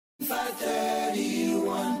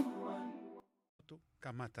531.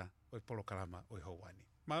 Kamata o Polokalama o Hawaii.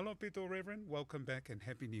 Malo pito, Reverend. Welcome back and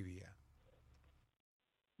Happy New Year.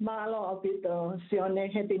 Malo pito,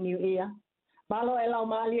 sione Happy New Year. Malo elau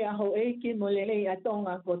mali a ho eiki mo lele a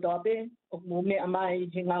tonga ko tope o mo me amai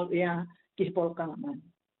hingau ia ki Polokalama.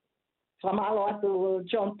 Whamalo atu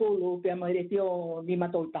John Pulu pe mai retio ni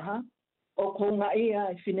matoltaha o ko nga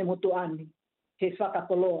ia fine motuani he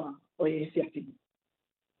whakapoloa o e siafini.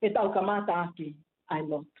 E tau kamata aki ai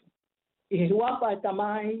lotu. I he huapa e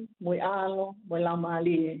tamai, moi alo, moi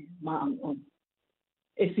laumali e maangon.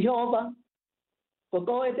 E sihova, ko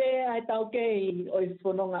koe te ai tau kei o i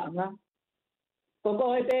whanonga anga. Ko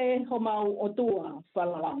koe te ho mau o tua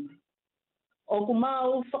whalalanga. O ku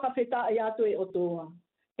mau whakawheta i atu e o tua.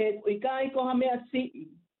 He ikai ko ha mea sii,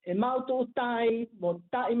 e mau tu utai mo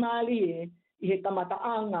tai mali e i he kamata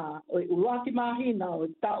anga o i uruaki mahina o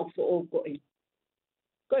i tau whaoko e.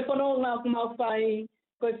 Koe whanonga ku mau whai,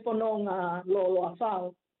 koe whanonga lolo a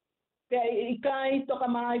whao. Pea i kai toka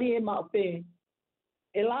maari e maupe.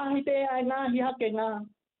 E lahi te ai ngahi hake ngā.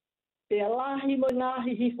 Pea lahi mo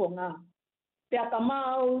ngahi hifo ngā. Pea ka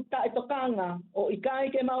mau ta e tokanga o i kai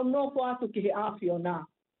ke mau nofo atu ki he awhio nā.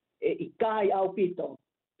 E i kai au pito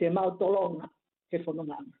te mau tolonga he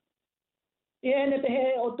whanonga. I ene te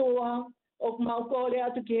he o tua o mau kore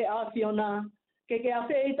atu ki he awhio nā. Ke a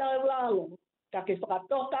wheita e lalo. Ka ke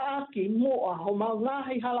whakatoka aki mua ho mau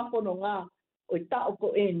ngahi halapono ngā o i tau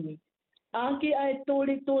ko eni. Anki ai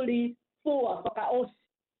tuli pua whakaosi.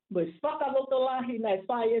 Mo i whakaloto lahi nei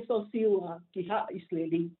whai e so siua ki ha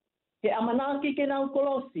Isleli. He amanaki ke nau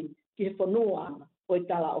kolosi ki he whanua o i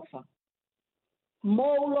tala ofa.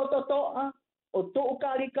 Mou loto toa o tuu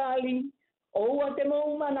kali o ua te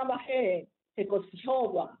mou mana wahe he ko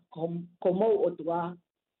sihowa ko mou o tua.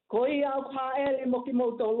 Ko i au ka ele mo ki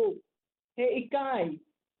mou tolu. He ikai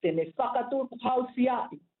tene whakatuku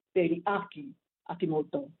hausiai peri aki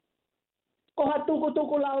moto. Ko ha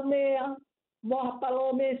tuku lau mea, moha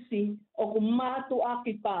palo mesi o ku matu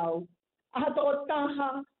aki pau. Aha to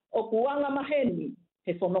taha o ku anga maheni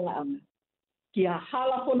he whanonga anga. Ki a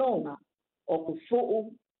hala whanonga o ku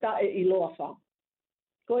fuu ta e iloa whau.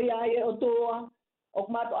 Ko ia e o toa o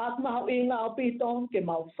ku matu aki mahu inga o pito ke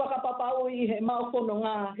mau whakapapau i he mau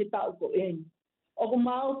whanonga he tau ko eni. O ku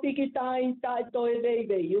mau tiki tai toi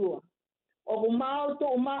vei iua. O ku mau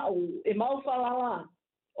tu mau e mau whalala.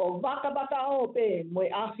 O waka o pe mo e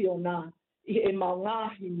awhio nā i e mau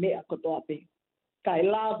ngahi mea kotoa pe. Kai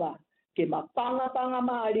lava ke ma panga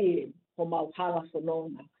maari e ho mau hala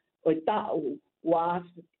whanonga. O i tau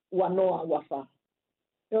wanoa wafa.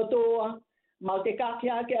 E o toa, mau te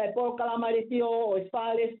kakiake e Polokalama retio o i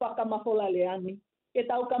whale whakamafola leani. E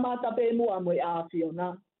tau kamata pe mua mo e awhio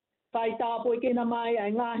nā. Whai tāpo i kena mai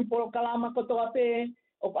ai ngahi Polokalama kotoa pe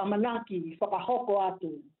o amanaki whakahoko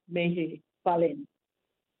atu me he whaleni.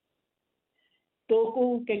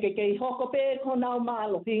 Tōku ke hoko pe ko nau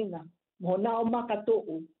mālohinga, mo nau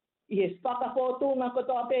makato'u i he whakapotunga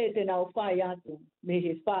kotoa pe te nau whai atu me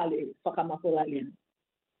he whale whakamafola leani.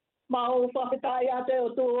 Mau whakatai atu e o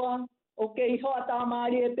tua o kei hoa tā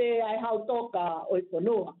maari e pe ai hau toka o i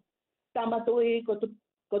whanua. Tamatui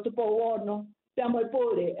ko tupo ono. Pea moi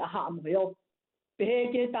pore a haa moi o. Pehe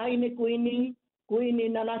ke taine kuini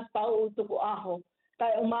nanas pau tuku aho.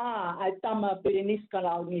 Kai o maa ai tama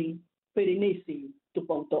pereniskalau ni perenisi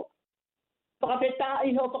tupauto. Whakapeta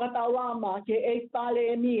iho whakatawama ke e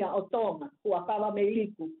pale e mia o Tonga hua kawa me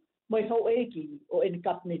liku moi hau eiki o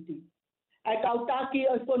enikapneti. Ai kautaki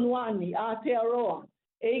o whanuani a Aotearoa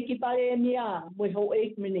eiki pale e mia moi hau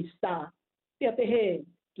eik minista. Pea pehe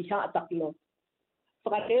ki haa takilo.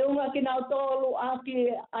 Whakateunga ki nau tolu aki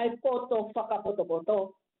ai poto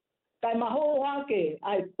whakapoto. Kai maho hake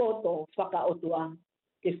ai poto whakaotua.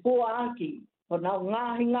 Ke fua aki ho nau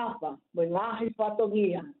ngahi ngawha mo ngahi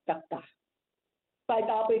whatongia takta. Pai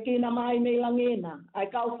tāpe kina mai me langena ai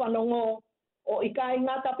kau whanongo o ikai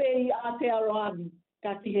ngata pe i Aotearoa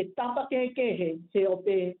ka ti he tapa kehe he o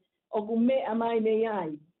pe o ku mea mai me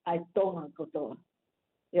ai Tonga kotoa.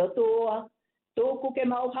 E o toa tōku ke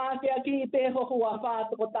mau hake aki i pe hoku a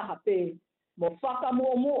whātoko taha pe, mo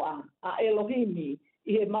whakamua a Elohimi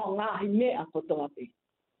i he mau ngahi mea kotoa pe.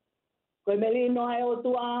 Koe melino ai o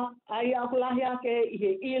tua, ai a kulahi ake i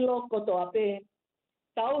he ilo kotoa pe.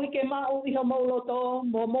 Tau i ke mau i ho mauloto,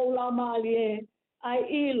 mo maulau maali e, ai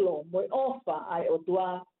ilo mo ofa ai o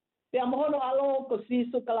tua. Pea mohono alo ko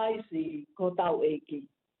sisu kalaisi ko tau eiki.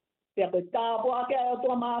 Pea koe tāpo ake ai o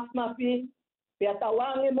tua Mafi, pea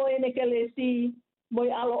tawange mo ene ke lesi, mo i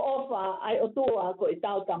alo ofa ai o tua ko i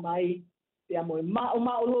tau tamai, pea mo i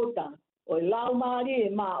mau luta, o i lau maari e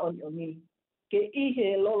maa oni. ke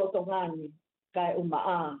ihe lolo tongani kai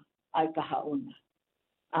umaa ai kahauna.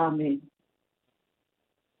 Amen.